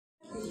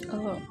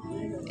Uh,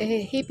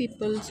 hey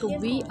people, so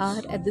we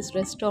are at this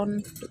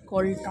restaurant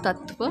called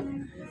Tatva,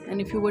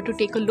 and if you were to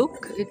take a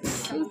look,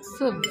 it's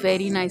a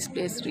very nice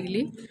place,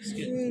 really.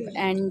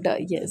 And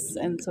yes,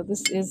 and so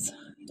this is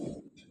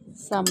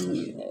some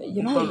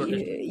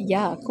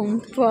yeah,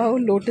 Kung Pao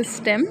lotus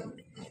stem.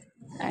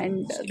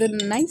 And the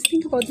nice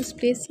thing about this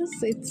place is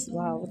it's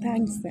wow,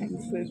 thanks.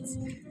 It's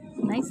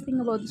nice thing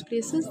about this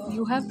place is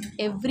you have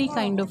every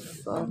kind of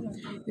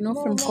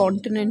from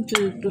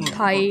continental to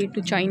Thai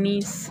to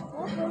Chinese.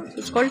 So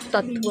it's called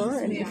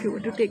Tatva, and if you were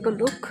to take a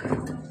look,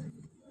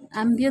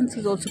 ambience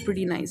is also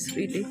pretty nice,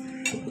 really.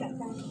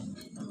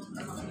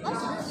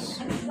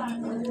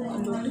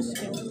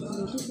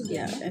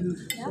 Yeah, and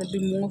there'll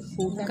be more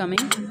food coming.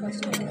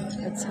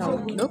 That's how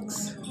it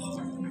looks.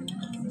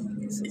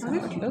 This is how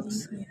it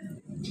looks.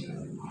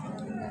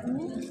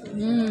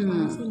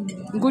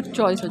 Good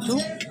choice, Aju.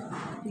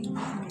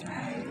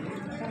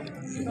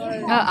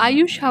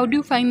 Ayush, how do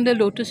you find the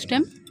lotus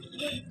stem?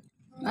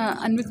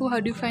 Anviku, how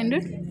do you find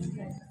it?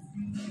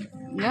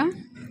 Yeah?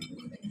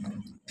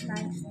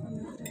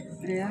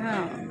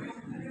 Yeah.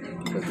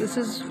 So this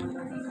is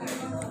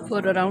for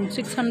around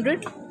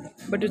 600,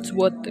 but it's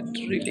worth it,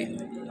 really.